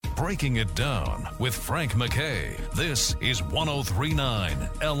Breaking It Down with Frank MacKay. This is 1039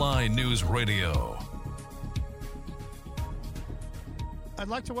 LI News Radio. I'd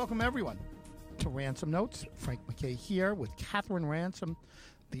like to welcome everyone to Ransom Notes. Frank MacKay here with Catherine Ransom,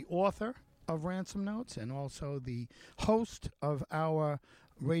 the author of Ransom Notes and also the host of our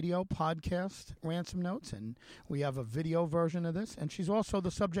radio podcast, Ransom Notes. And we have a video version of this. And she's also the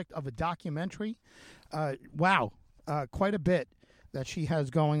subject of a documentary. Quite a bit that she has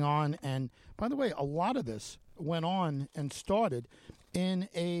going on. And by the way, a lot of this went on and started in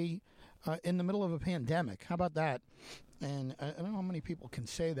the middle of a pandemic. How about that? And I don't know how many people can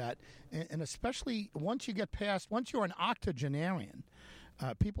say that. And especially once you're an octogenarian,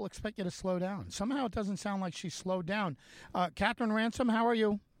 people expect you to slow down. Somehow it doesn't sound like she slowed down. Catherine Ransom, how are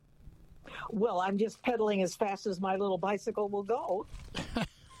you? Well, I'm just pedaling as fast as my little bicycle will go.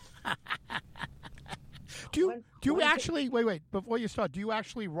 Do you actually, wait, before you start, do you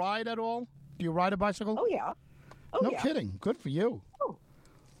actually ride at all? Do you ride a bicycle? Oh, yeah. No kidding. Good for you. Oh,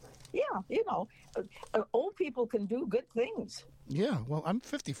 yeah, old people can do good things. Yeah, well, I'm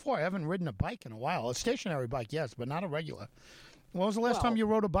 54. I haven't ridden a bike in a while. A stationary bike, yes, but not a regular. When was the last time you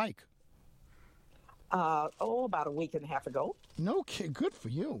rode a bike? About a week and a half ago. No kid, good for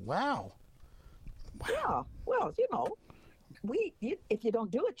you. Wow. Yeah, well, if you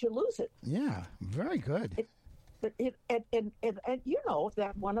don't do it, you lose it. Yeah, very good. And you know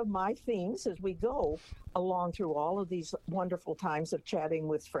that one of my themes as we go along through all of these wonderful times of chatting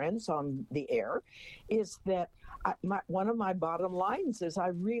with friends on the air is that one of my bottom lines is I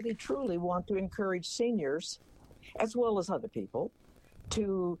really, truly want to encourage seniors as well as other people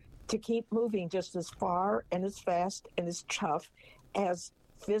to keep moving just as far and as fast and as tough as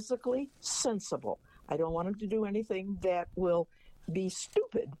physically sensible. I don't want them to do anything that will be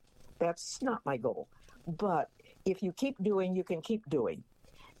stupid. That's not my goal. But if you keep doing, you can keep doing.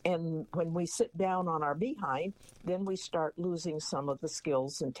 And when we sit down on our behind, then we start losing some of the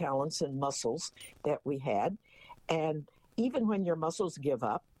skills and talents and muscles that we had. And even when your muscles give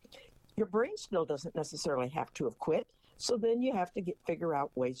up, your brain still doesn't necessarily have to have quit. So then you have to figure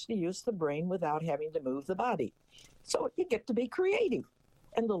out ways to use the brain without having to move the body. So you get to be creative.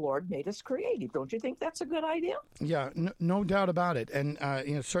 And the Lord made us creative. Don't you think that's a good idea? Yeah, no doubt about it. And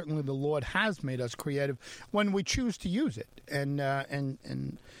certainly the Lord has made us creative when we choose to use it. And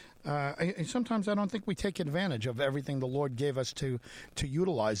sometimes I don't think we take advantage of everything the Lord gave us to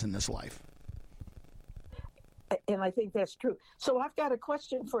utilize in this life. And I think that's true. So I've got a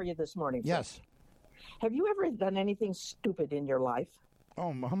question for you this morning. Yes. Have you ever done anything stupid in your life?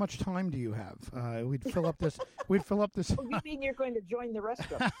 Oh, how much time do you have? We'd fill up this. Oh, you mean you're going to join the rest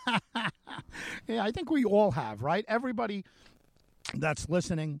of us? Yeah, I think we all have, right? Everybody that's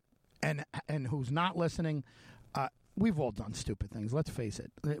listening and who's not listening, we've all done stupid things. Let's face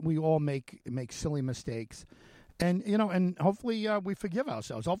it. We all make silly mistakes. And, and hopefully we forgive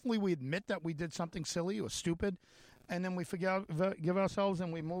ourselves. Hopefully we admit that we did something silly or stupid, and then we forgive ourselves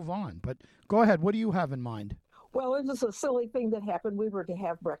and we move on. But go ahead. What do you have in mind? Well, it was a silly thing that happened. We were to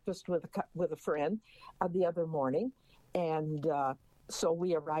have breakfast with a friend the other morning, and so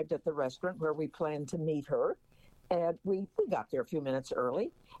we arrived at the restaurant where we planned to meet her, and we got there a few minutes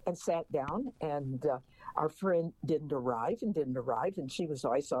early and sat down, and our friend didn't arrive, and she was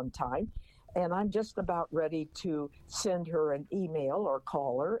always on time, and I'm just about ready to send her an email or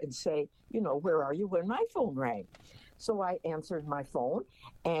call her and say, where are you, when my phone rang. So I answered my phone,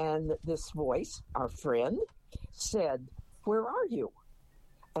 and this voice, our friend, said, "Where are you?"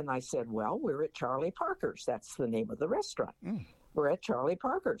 And I said, "Well, we're at Charlie Parker's. That's the name of the restaurant. We're at Charlie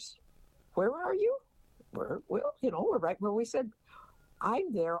Parker's. Where are you?" We're right where we said.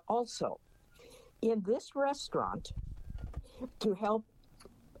 I'm there also. In this restaurant, to help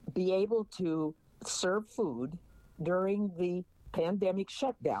be able to serve food during the pandemic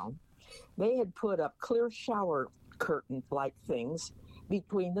shutdown, they had put up clear shower curtain-like things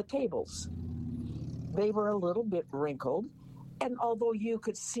between the tables. They were a little bit wrinkled, and although you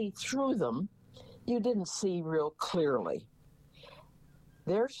could see through them, you didn't see real clearly.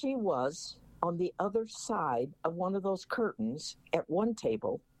 There she was on the other side of one of those curtains at one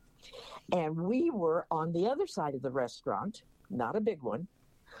table, and we were on the other side of the restaurant, not a big one,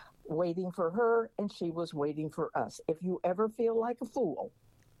 waiting for her, and she was waiting for us. If you ever feel like a fool,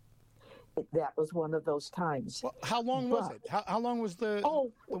 that was one of those times. Well, how long was it? How long was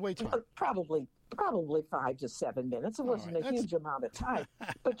the wait time? Probably probably 5 to 7 minutes. It wasn't a huge amount of time,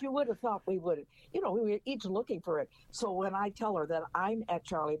 but you would have thought we would, we were each looking for it. So when I tell her that I'm at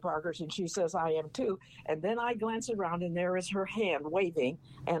Charlie Parker's and she says I am too, and then I glance around and there is her hand waving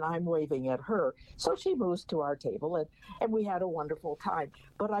and I'm waving at her. So she moves to our table and we had a wonderful time.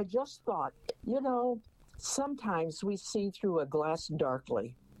 But I just thought, sometimes we see through a glass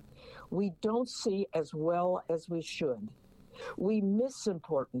darkly. We don't see as well as we should. We miss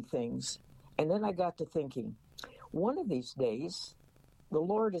important things. And then I got to thinking, one of these days, the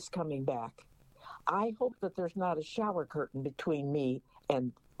Lord is coming back. I hope that there's not a shower curtain between me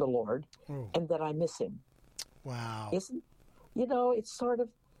and the Lord and that I miss him. Wow. It's sort of,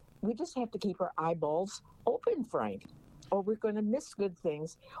 we just have to keep our eyeballs open, Frank, or we're going to miss good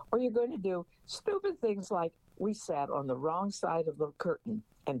things, or you're going to do stupid things like we sat on the wrong side of the curtain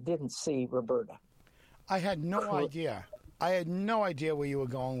and didn't see Roberta. I had no idea. I had no idea where you were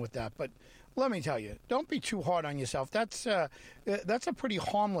going with that, but let me tell you, don't be too hard on yourself. That's a pretty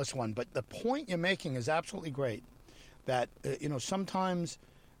harmless one, but the point you're making is absolutely great. That sometimes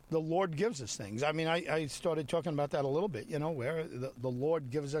the Lord gives us things. I mean, I started talking about that a little bit. Where the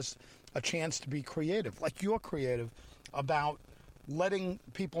Lord gives us a chance to be creative, like you're creative about letting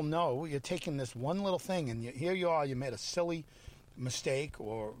people know you're taking this one little thing, and here you are. You made a silly mistake,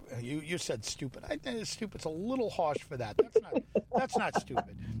 or you said stupid. I think stupid's a little harsh for that. That's not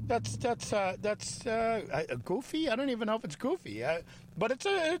stupid. That's goofy. I don't even know if it's goofy. But it's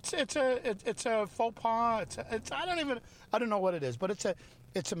a faux pas. I don't know what it is. But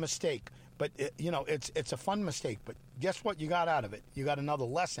it's a mistake. But it's a fun mistake. But guess what? You got out of it. You got another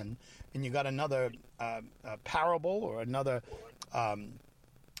lesson, and you got another parable or another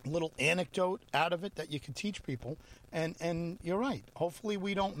little anecdote out of it that you can teach people. And you're right. Hopefully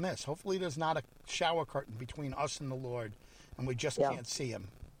we don't miss. Hopefully there's not a shower curtain between us and the Lord, and we just can't see him.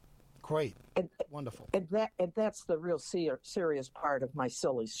 Great. Wonderful. And that's the real serious part of my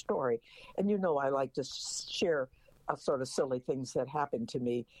silly story. And I like to share sort of silly things that happen to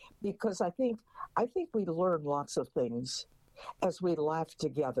me, because I think we learn lots of things as we laugh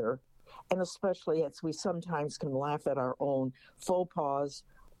together, and especially as we sometimes can laugh at our own faux pas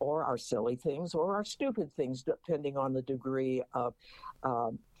or our silly things or our stupid things, depending on the degree of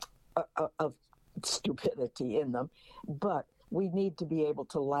stupidity in them. But we need to be able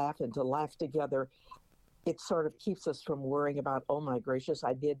to laugh, and to laugh together. It sort of keeps us from worrying about, oh my gracious,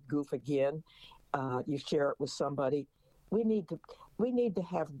 I did goof again. You share it with somebody. We need to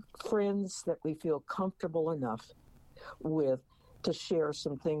have friends that we feel comfortable enough with to share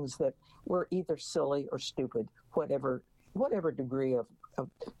some things that were either silly or stupid, whatever degree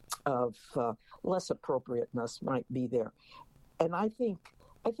of less appropriateness might be there. And I think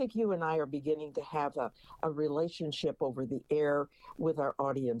you and I are beginning to have a relationship over the air with our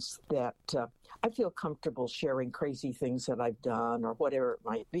audience that I feel comfortable sharing crazy things that I've done or whatever it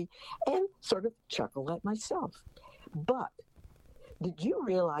might be, and sort of chuckle at myself. But did you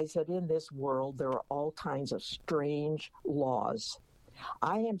realize that in this world there are all kinds of strange laws?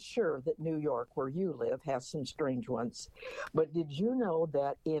 I am sure that New York, where you live, has some strange ones. But did you know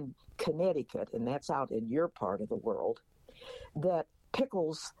that in Connecticut, and that's out in your part of the world, that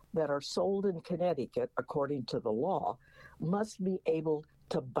pickles that are sold in Connecticut, according to the law, must be able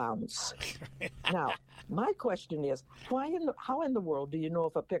to bounce? Now, my question is, how in the world do you know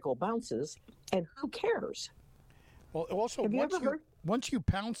if a pickle bounces, and who cares? Well, also, have you ever heard? Once you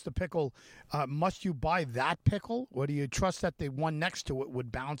pounce the pickle, must you buy that pickle, or do you trust that the one next to it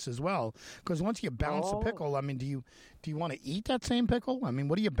would bounce as well? Because once you bounce the pickle, I mean, do you want to eat that same pickle? I mean,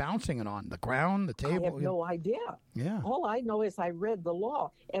 what are you bouncing it on? The ground, the table? I have no idea. Yeah. All I know is I read the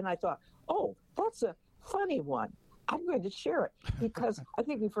law, and I thought, oh, that's a funny one. I'm going to share it, because I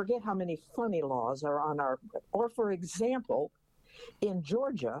think we forget how many funny laws are on our. Or, for example, in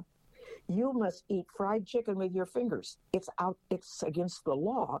Georgia, you must eat fried chicken with your fingers. It's against the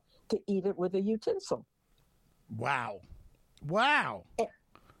law to eat it with a utensil. Wow.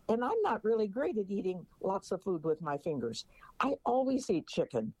 And I'm not really great at eating lots of food with my fingers. I always eat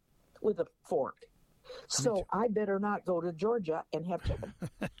chicken with a fork. So I better not go to Georgia and have chicken.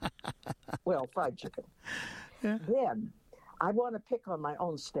 Well, fried chicken. Yeah. Then I want to pick on my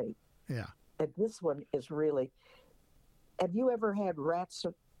own state. Yeah. And this one is really, have you ever had rats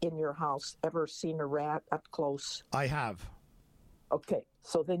in your house? Ever seen a rat up close? I have. Okay,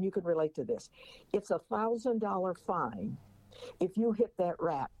 so then you can relate to this. It's a $1,000 fine if you hit that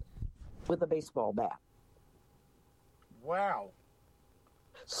rat with a baseball bat. Wow.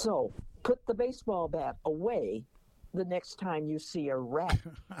 So put the baseball bat away the next time you see a rat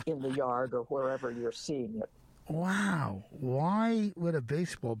in the yard or wherever you're seeing it. Wow. Why would a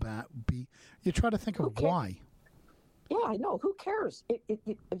baseball bat be? You try to think of why. Yeah, I know. Who cares? If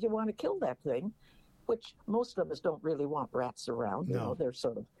you want to kill that thing, which most of us don't really want rats around. You know,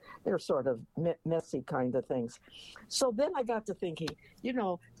 they're sort of messy kind of things. So then I got to thinking, you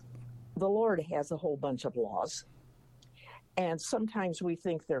know, the Lord has a whole bunch of laws, and sometimes we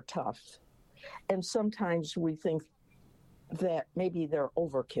think they're tough, and sometimes we think that maybe they're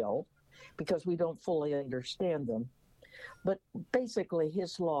overkill because we don't fully understand them. But basically,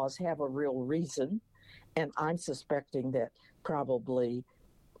 his laws have a real reason, and I'm suspecting that probably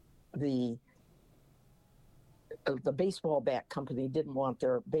the baseball bat company didn't want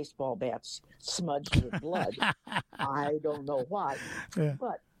their baseball bats smudged with blood. I don't know why,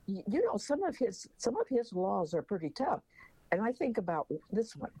 but you know, some of his laws are pretty tough. And I think about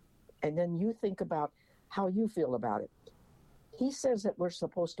this one, and then you think about how you feel about it. He says that we're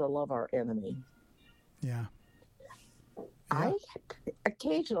supposed to love our enemy. Yeah. I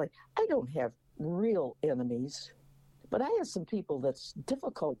occasionally, I don't have real enemies, but I have some people that's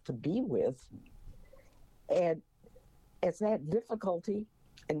difficult to be with. And as that difficulty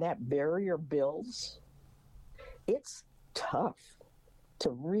and that barrier builds, it's tough to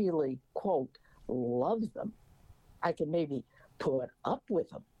really, quote, love them. I can maybe put up with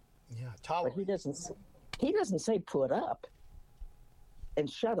them. Yeah, tolerate. But he doesn't say put up and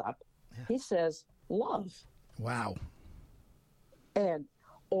shut up. Yeah. He says love. Wow.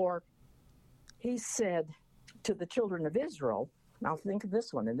 Or he said to the children of Israel, now think of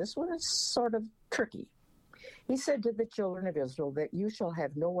this one, and this one is sort of tricky. He said to the children of Israel that you shall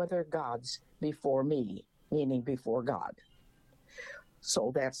have no other gods before me, meaning before God.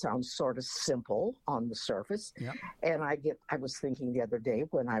 So that sounds sort of simple on the surface. Yep. And I was thinking the other day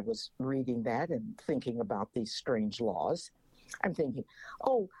when I was reading that and thinking about these strange laws, I'm thinking,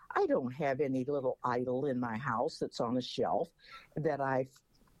 oh, I don't have any little idol in my house that's on a shelf that I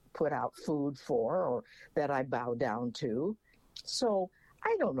put out food for or that I bow down to. So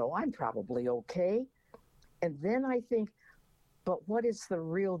I don't know, I'm probably okay. And then I think, but what is the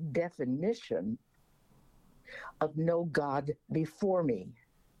real definition of no God before me?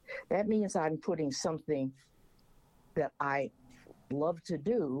 That means I'm putting something that I love to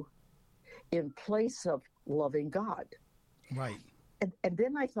do in place of loving God. Right. And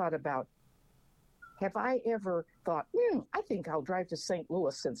then I thought about, have I ever thought, I think I'll drive to St.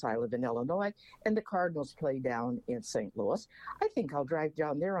 Louis since I live in Illinois and the Cardinals play down in St. Louis. I think I'll drive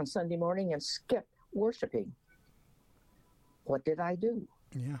down there on Sunday morning and skip worshiping. What did I do?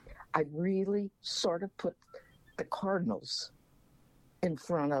 Yeah. I really sort of put the Cardinals in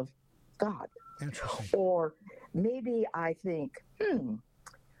front of God. Interesting. Or maybe I think,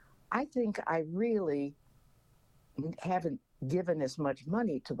 I really haven't given as much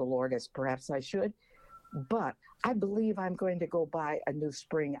money to the Lord as perhaps I should, but I believe I'm going to go buy a new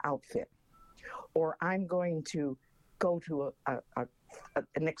spring outfit, or I'm going to go to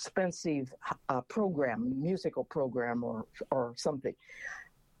an expensive program, musical program or something.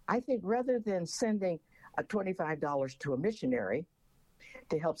 I think rather than sending $25 to a missionary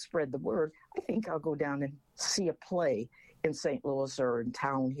to help spread the word, I think I'll go down and see a play in St. Louis or in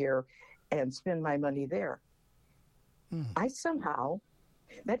town here and spend my money there. I somehow,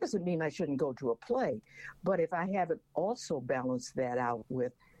 that doesn't mean I shouldn't go to a play, but if I haven't also balanced that out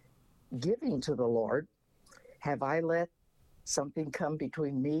with giving to the Lord, have I let something come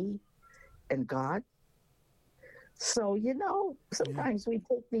between me and God? So, sometimes we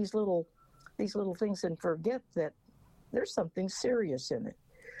take these little things and forget that there's something serious in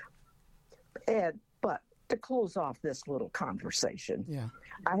it. But to close off this little conversation,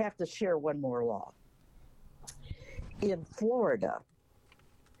 I have to share one more law. In Florida,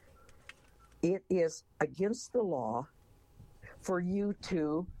 it is against the law for you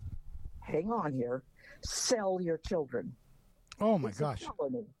to, hang on here, sell your children. Oh my gosh.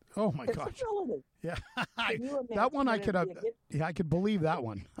 Oh my gosh. It's a felony. Yeah. That one I could believe that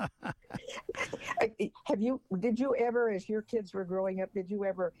one. Did you ever, as your kids were growing up, did you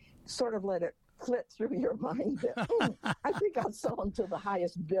ever sort of let it flit through your mind that, I think I'll sell them to the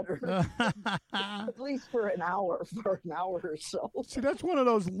highest bidder, at least for an hour or so. See, that's one of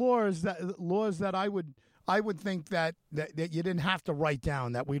those laws that I would think that you didn't have to write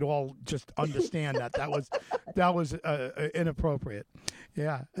down, that we'd all just understand that was inappropriate.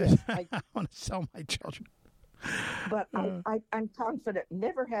 Yeah, I want to sell my children. But I'm confident,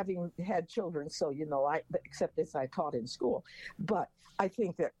 never having had children, so except as I taught in school. But I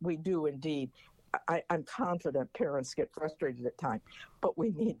think that we do indeed. I'm confident parents get frustrated at times, but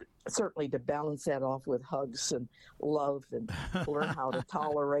we need certainly to balance that off with hugs and love and learn how to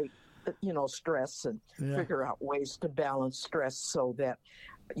tolerate. stress and figure out ways to balance stress so that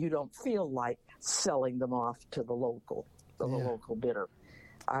you don't feel like selling them off to the local bidder.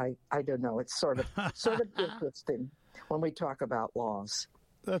 I don't know. It's sort of interesting when we talk about laws.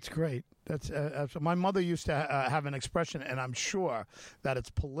 That's great. That's my mother used to have an expression, and I'm sure that it's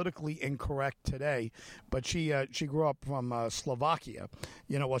politically incorrect today. But she grew up from Slovakia.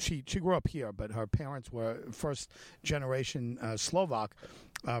 She grew up here, but her parents were first generation Slovak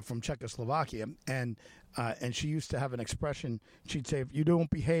from Czechoslovakia, and she used to have an expression. She'd say, "If you don't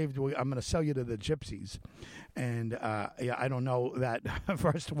behave, I'm going to sell you to the gypsies." And I don't know that.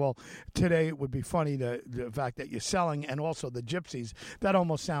 First of all, today it would be funny the fact that you're selling, and also the gypsies. That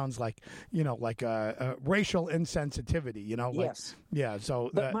almost sounds like a racial insensitivity. Yes. Yeah. So,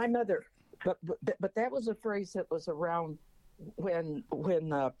 but my mother, but that was a phrase that was around when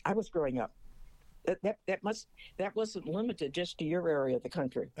I was growing up. That wasn't limited just to your area of the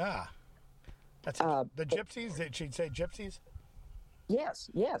country. That's the gypsies. She'd say gypsies. Yes,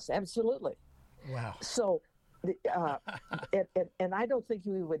 absolutely. Wow. So, and I don't think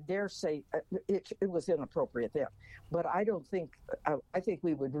we would dare say it was inappropriate then, but I don't think I think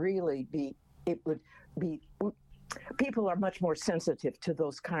we would really be. It would be. People are much more sensitive to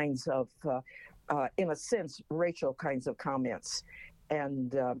those kinds of, in a sense, racial kinds of comments,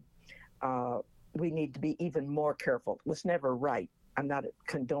 and we need to be even more careful. It was never right. I'm not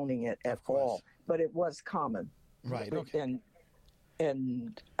condoning it at all, but it was common. Right. Okay.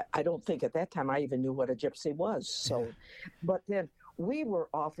 And I don't think at that time I even knew what a gypsy was. So, but then we were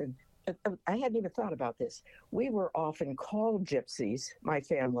often, I hadn't even thought about this. We were often called gypsies, my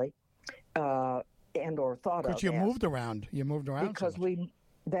family, and or thought of. Because you moved around. Because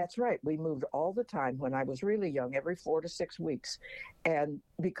that's right. We moved all the time when I was really young, every 4 to 6 weeks. And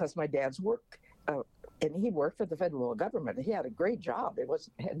because my dad's work, and he worked for the federal government. He had a great job. It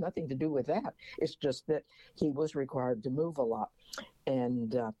had nothing to do with that. It's just that he was required to move a lot.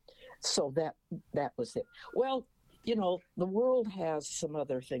 And so that was it. Well, the world has some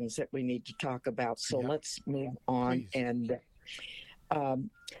other things that we need to talk about. So let's move on. Please. And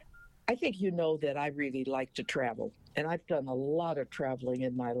I think that I really like to travel. And I've done a lot of traveling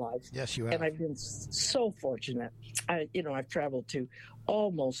in my life. Yes, you have. And I've been so fortunate. I've traveled to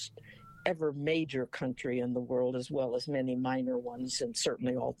almost every major country in the world, as well as many minor ones, and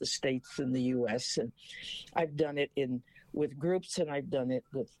certainly all the states in the U.S. And I've done it with groups, and I've done it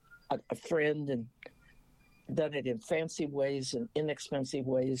with a friend, and done it in fancy ways and inexpensive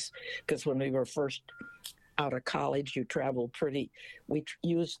ways. Because when we were first out of college, you traveled we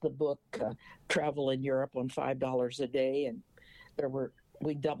used the book Travel in Europe on $5 a day, and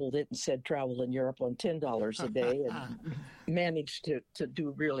we doubled it and said Travel in Europe on $10 a day, and managed to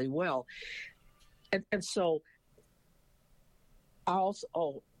do really well. And so I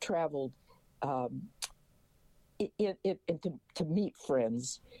also traveled to meet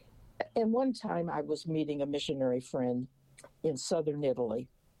friends. And one time I was meeting a missionary friend in southern Italy.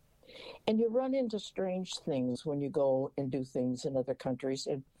 And you run into strange things when you go and do things in other countries.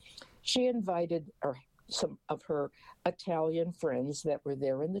 And she invited some of her Italian friends that were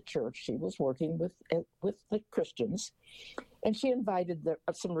there in the church. She was working with the Christians. And she invited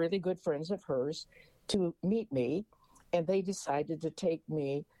some really good friends of hers to meet me. And they decided to take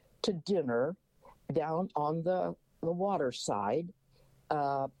me to dinner down on the water side,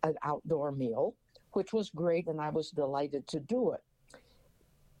 an outdoor meal, which was great. And I was delighted to do it.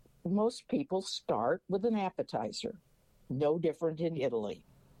 Most people start with an appetizer, no different in Italy.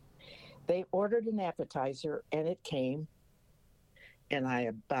 They ordered an appetizer and it came, and I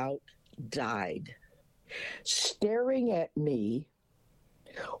about died. Staring at me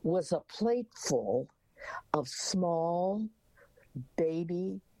was a plate full of small,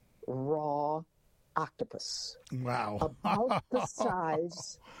 baby, raw octopus. Wow. About the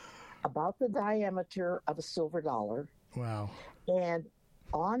size, about the diameter of a silver dollar. Wow. And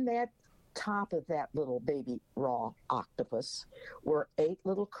on that top of that little baby raw octopus were 8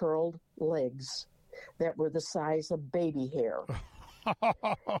 little curled legs that were the size of baby hair.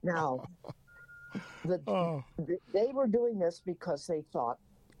 Now, they were doing this because they thought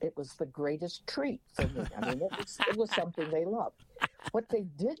it was the greatest treat for me. I mean, it was something they loved. What they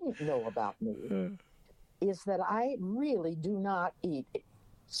didn't know about me is that I really do not eat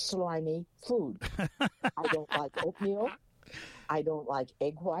slimy food. I don't like oatmeal. I don't like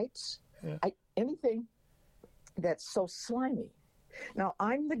egg whites. Yeah. Anything that's so slimy. Now,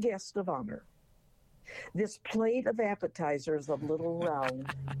 I'm the guest of honor. This plate of appetizers of little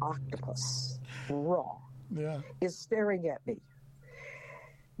round octopus, raw, is staring at me.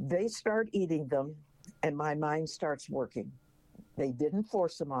 They start eating them, and my mind starts working. They didn't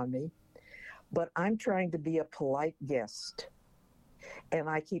force them on me, but I'm trying to be a polite guest. And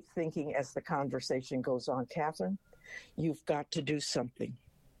I keep thinking as the conversation goes on, Catherine, you've got to do something.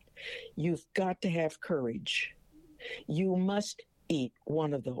 You've got to have courage. You must eat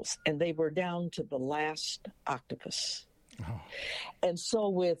one of those. And they were down to the last octopus. Oh. And so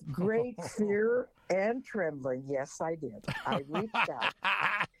with great fear and trembling, yes, I did. I reached out,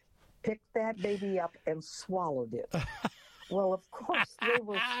 picked that baby up, and swallowed it. Well, of course, they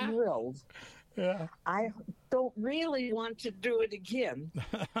were thrilled. Yeah. I don't really want to do it again,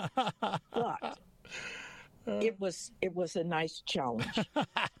 but it was a nice challenge.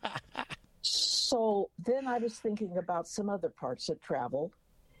 So then I was thinking about some other parts of travel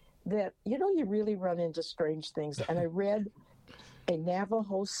that, you really run into strange things. And I read an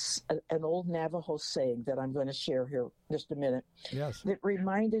old Navajo saying that I'm going to share here in just a minute. Yes. That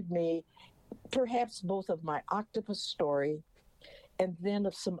reminded me perhaps both of my octopus story and then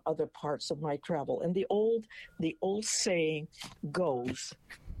of some other parts of my travel. And the old saying goes,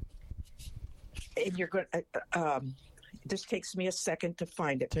 and you're going to, this takes me a second to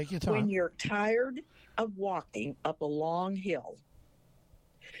find it. Take your time. When you're tired of walking up a long hill,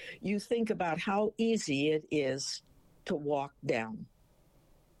 you think about how easy it is to walk down.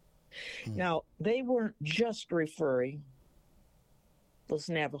 Now, they weren't just referring, those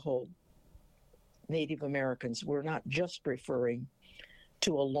Navajo Native Americans were not just referring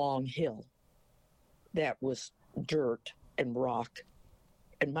to a long hill that was dirt and rock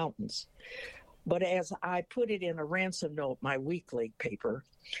and mountains. But as I put it in a Ransom note, my weekly paper,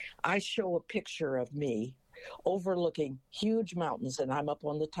 I show a picture of me overlooking huge mountains, and I'm up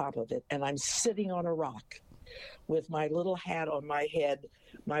on the top of it, and I'm sitting on a rock with my little hat on my head,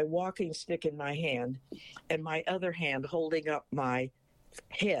 my walking stick in my hand, and my other hand holding up my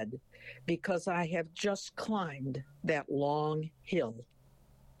head because I have just climbed that long hill.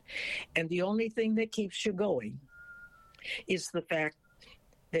 And the only thing that keeps you going is the fact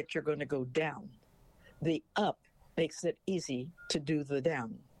that you're going to go down. The up makes it easy to do the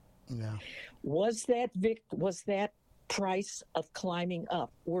down. Yeah. Was that price of climbing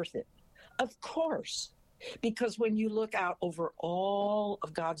up worth it? Of course. Because when you look out over all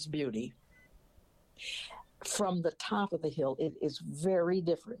of God's beauty, from the top of the hill, it is very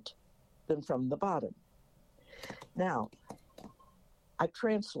different than from the bottom. Now, I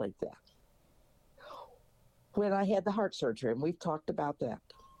translate that. When I had the heart surgery, and we've talked about that,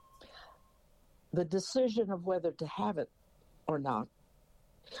 the decision of whether to have it or not,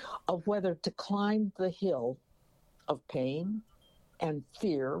 of whether to climb the hill of pain and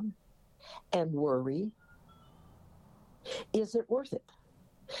fear and worry, is it worth it?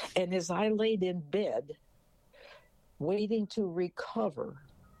 And as I laid in bed, waiting to recover,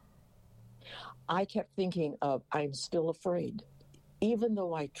 I kept thinking of, I'm still afraid, even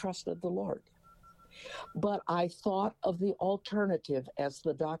though I trusted the Lord. But I thought of the alternative, as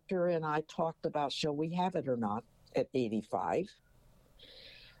the doctor and I talked about, shall we have it or not at 85?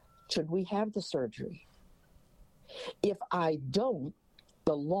 Should we have the surgery? If I don't,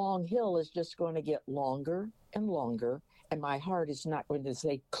 the long hill is just going to get longer and longer, and my heart is not going to, as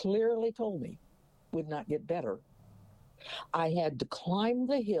they clearly told me, would not get better. I had to climb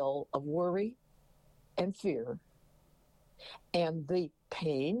the hill of worry and fear and the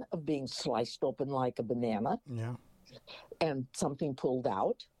pain of being sliced open like a banana, yeah, and something pulled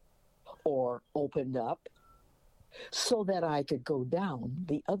out or opened up so that I could go down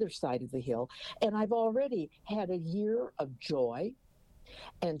the other side of the hill. And I've already had a year of joy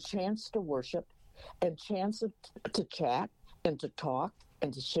and chance to worship and chance to chat and to talk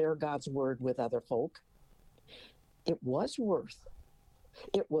and to share God's word with other folk. It was worth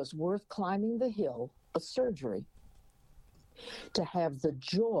climbing the hill of surgery to have the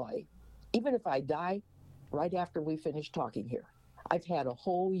joy, even if I die right after we finish talking here. I've had a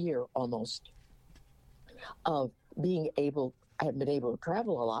whole year almost of being able, I haven't been able to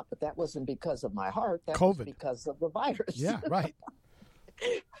travel a lot, but that wasn't because of my heart. That COVID. was because of the virus. Yeah, right.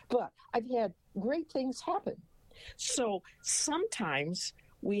 But I've had great things happen. So sometimes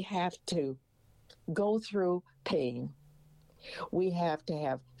we have to go through pain. We have to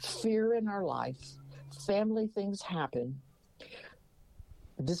have fear in our life. Family things happen.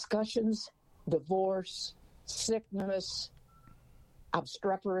 Discussions, divorce, sickness,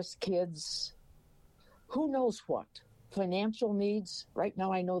 obstreperous kids, who knows what, financial needs. Right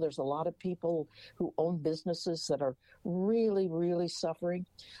now I know there's a lot of people who own businesses that are really, really suffering.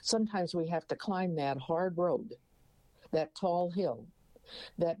 Sometimes we have to climb that hard road, that tall hill,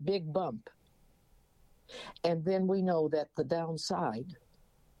 that big bump. And then we know that the downside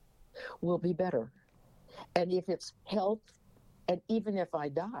will be better. And if it's health And even if I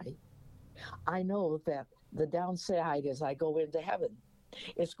die, I know that the downside as I go into heaven,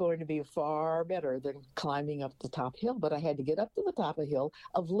 it's going to be far better than climbing up the top hill. But I had to get up to the top of the hill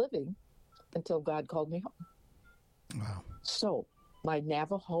of living until God called me home. Wow. So my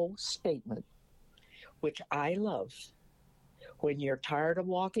Navajo statement, which I love, when you're tired of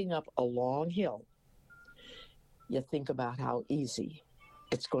walking up a long hill, you think about how easy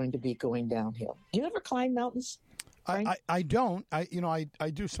it's going to be going downhill. Do you ever climb mountains? I don't.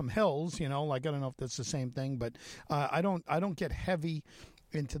 I do some hills, like, I don't know if that's the same thing, but I don't get heavy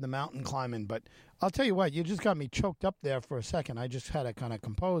into the mountain climbing. But I'll tell you what, you just got me choked up there for a second. I just had to kind of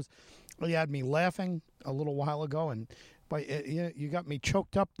compose. You had me laughing a little while ago, but you got me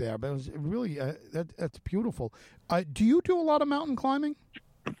choked up there. But it was really that's beautiful. Do you do a lot of mountain climbing?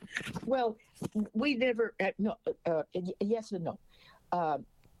 Well, we never. No, yes and no.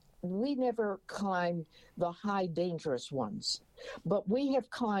 We never climbed the high, dangerous ones, but we have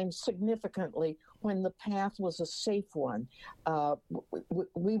climbed significantly when the path was a safe one.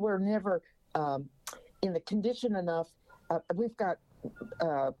 We were never in the condition enough. We've got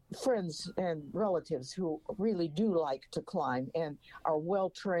friends and relatives who really do like to climb and are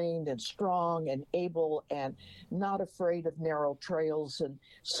well trained and strong and able and not afraid of narrow trails and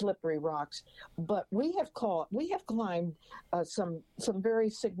slippery rocks. But we have climbed some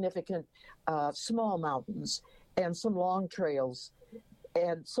very significant small mountains and some long trails,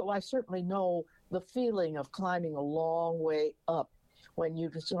 and so I certainly know the feeling of climbing a long way up, when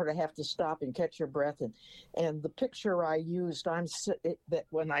you sort of have to stop and catch your breath. And the picture I used, that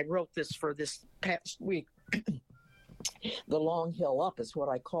when I wrote this for this past week, the long hill up is what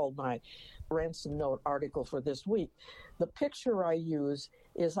I called my Ransom note article for this week. The picture I use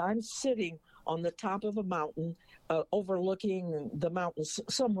is I'm sitting on the top of a mountain, overlooking the mountains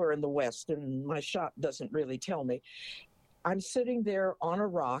somewhere in the west, and my shot doesn't really tell me. I'm sitting there on a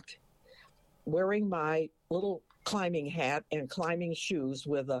rock, wearing my little climbing hat and climbing shoes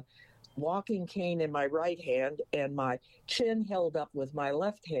with a walking cane in my right hand and my chin held up with my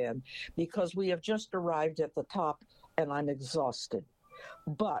left hand, because we have just arrived at the top and I'm exhausted.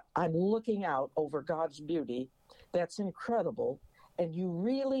 But I'm looking out over God's beauty. That's incredible. And you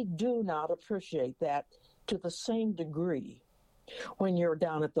really do not appreciate that to the same degree when you're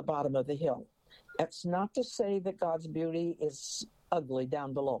down at the bottom of the hill. That's not to say that God's beauty is ugly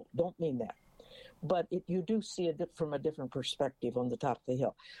down below. Don't mean that. But you do see it from a different perspective on the top of the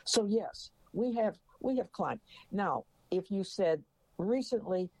hill. So yes, we have climbed. Now, if you said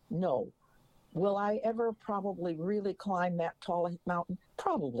recently, no. Will I ever probably really climb that tall mountain?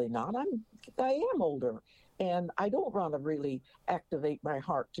 Probably not. I am older, and I don't want to really activate my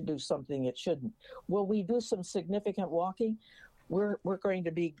heart to do something it shouldn't. Will we do some significant walking? We're going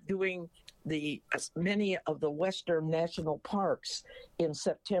to be doing many of the Western national parks in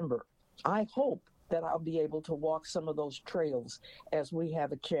September. I hope that I'll be able to walk some of those trails as we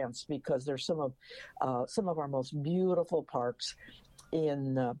have a chance, because there's some of our most beautiful parks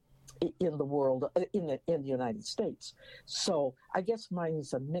in the world, in the United States. So I guess mine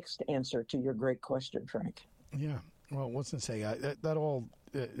is a mixed answer to your great question, Frank. Yeah. Well, what's to say that all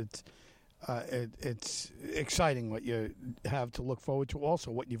it's exciting what you have to look forward to.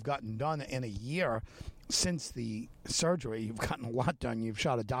 Also, what you've gotten done in a year since the surgery. You've gotten a lot done. You've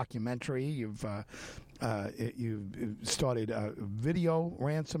shot a documentary. You've started video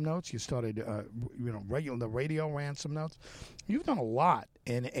ransom notes. You started the radio ransom notes. You've done a lot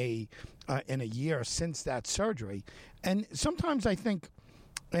in a year since that surgery. And sometimes I think,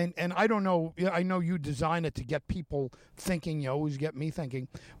 and I don't know. I know you design it to get people thinking. You always get me thinking,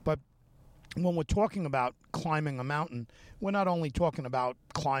 but when we're talking about climbing a mountain, we're not only talking about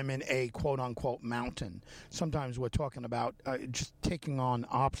climbing a quote-unquote mountain. Sometimes we're talking about just taking on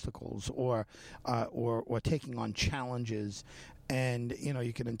obstacles or taking on challenges, and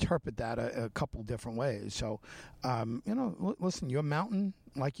you can interpret that a couple different ways. So, listen, your mountain,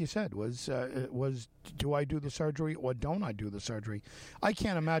 like you said, was do I do the surgery or don't I do the surgery? I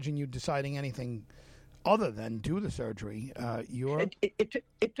can't imagine you deciding anything other than do the surgery.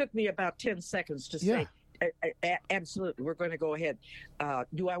 It took me about 10 seconds to say, absolutely, we're going to go ahead.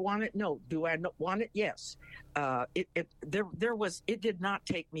 Do I want it? No. Do I want it? Yes. It did not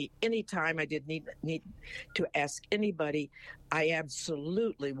take me any time. I didn't need to ask anybody. I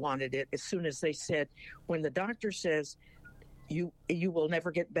absolutely wanted it as soon as they said, when the doctor says, you will never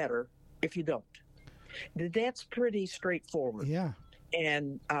get better if you don't. That's pretty straightforward. Yeah.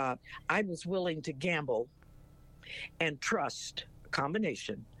 And I was willing to gamble and trust a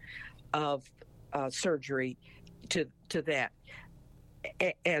combination of surgery to that.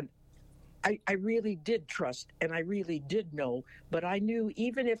 And I really did trust and I really did know, but I knew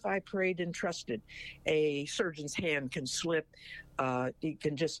even if I prayed and trusted, a surgeon's hand can slip. You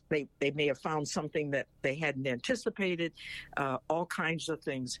can just, they may have found something that they hadn't anticipated, all kinds of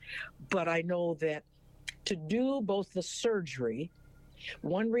things. But I know that to do both the surgery,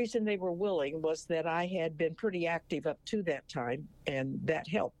 one reason they were willing was that I had been pretty active up to that time, and that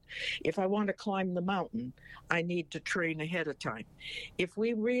helped. If I want to climb the mountain, I need to train ahead of time. If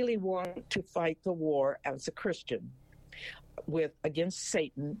we really want to fight the war as a Christian against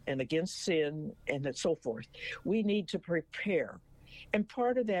Satan and against sin and so forth, we need to prepare. And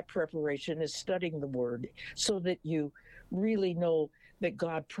part of that preparation is studying the Word so that you really know that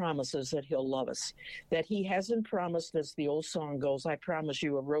God promises that He'll love us, that He hasn't promised, as the old song goes, I promise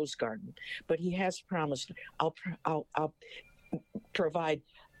you a rose garden, but He has promised, I'll provide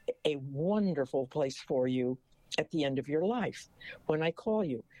a wonderful place for you at the end of your life when I call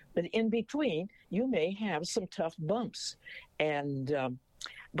you. But in between, you may have some tough bumps,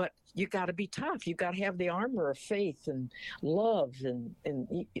 but you got to be tough. You got to have the armor of faith and love and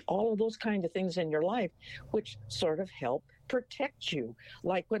all of those kind of things in your life, which sort of help protect you.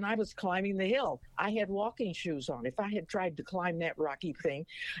 Like when I was climbing the hill, I had walking shoes on. If I had tried to climb that rocky thing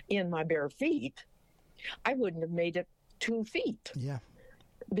in my bare feet, I wouldn't have made it 2 feet. Yeah.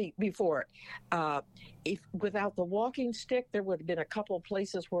 Before it. If without the walking stick, there would have been a couple of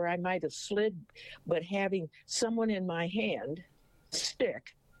places where I might have slid, but having someone in my hand,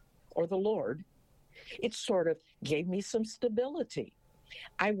 stick, or the Lord, it sort of gave me some stability.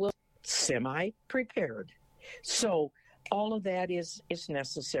 I was semi-prepared. So all of that is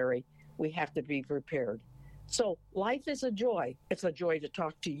necessary. We have to be prepared. So life is a joy. It's a joy to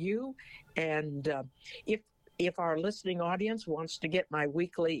talk to you. And if our listening audience wants to get my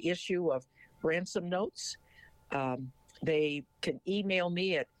weekly issue of Ransom Notes, they can email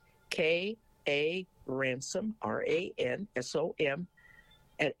me at KARansom, RANSOM,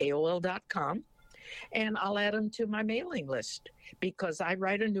 at AOL.com, and I'll add them to my mailing list because I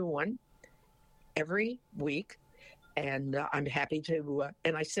write a new one every week, and I'm happy to,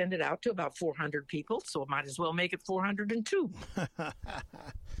 and I send it out to about 400 people, so I might as well make it 402.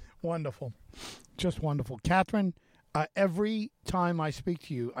 Wonderful. Just wonderful. Catherine, every time I speak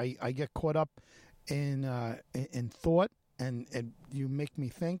to you, I get caught up in thought, and you make me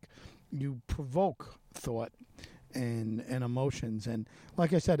think. You provoke thought and emotions. And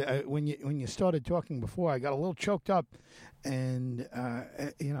like I said, when you started talking before, I got a little choked up, and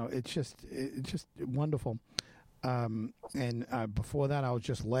it's just wonderful. And before that, I was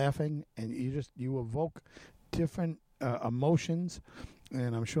just laughing, and you evoke different emotions,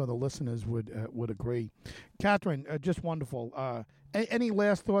 and I'm sure the listeners would agree. Catherine, just wonderful. Any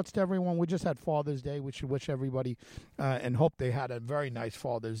last thoughts to everyone? We just had Father's Day. We should wish everybody and hope they had a very nice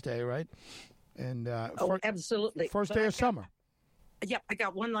Father's Day, right? And absolutely. First day of summer. Yeah, I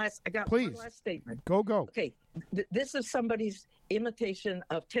got one last statement. Go. Okay, this is somebody's imitation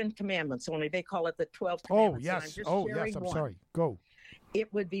of 10 Commandments, only they call it the 12 Commandments. Oh, yes. I'm sorry. Go.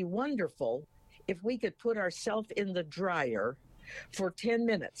 It would be wonderful if we could put ourselves in the dryer for 10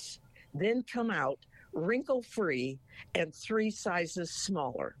 minutes, then come out wrinkle-free and 3 sizes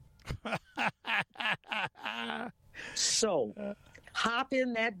smaller. So hop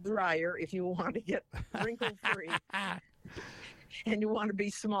in that dryer if you want to get wrinkle-free and you want to be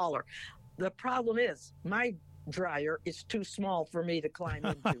smaller. The problem is my dryer is too small for me to climb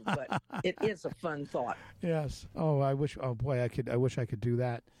into, but it is a fun thought. Yes. I wish I could do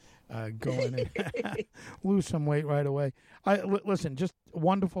that. Go in and lose some weight right away. Listen, just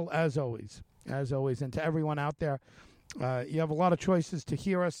wonderful as always. And to everyone out there, you have a lot of choices to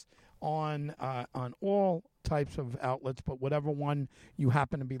hear us on all types of outlets, but whatever one you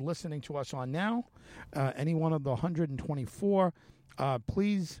happen to be listening to us on now, any one of the 124,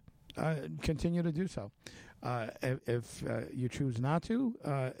 please continue to do so. If you choose not to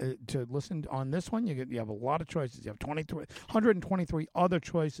listen on this one, you have a lot of choices. You have 123 other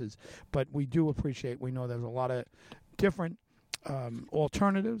choices, but we do appreciate. We know there's a lot of different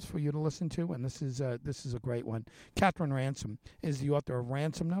alternatives for you to listen to, and this is a great one. Catherine Ransom is the author of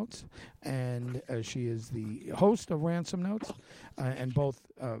Ransom Notes, and she is the host of Ransom Notes, and both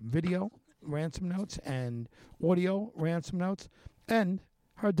video Ransom Notes and audio Ransom Notes, and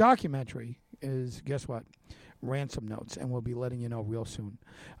her documentary is, guess what? Ransom Notes, and we'll be letting you know real soon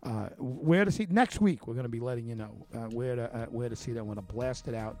where to see. Next week, we're going to be letting you know where to see that. I'm going to blast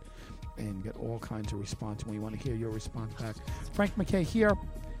it out and get all kinds of response, and we want to hear your response back. Frank MacKay here,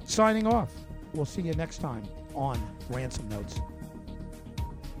 signing off. We'll see you next time on Ransom Notes.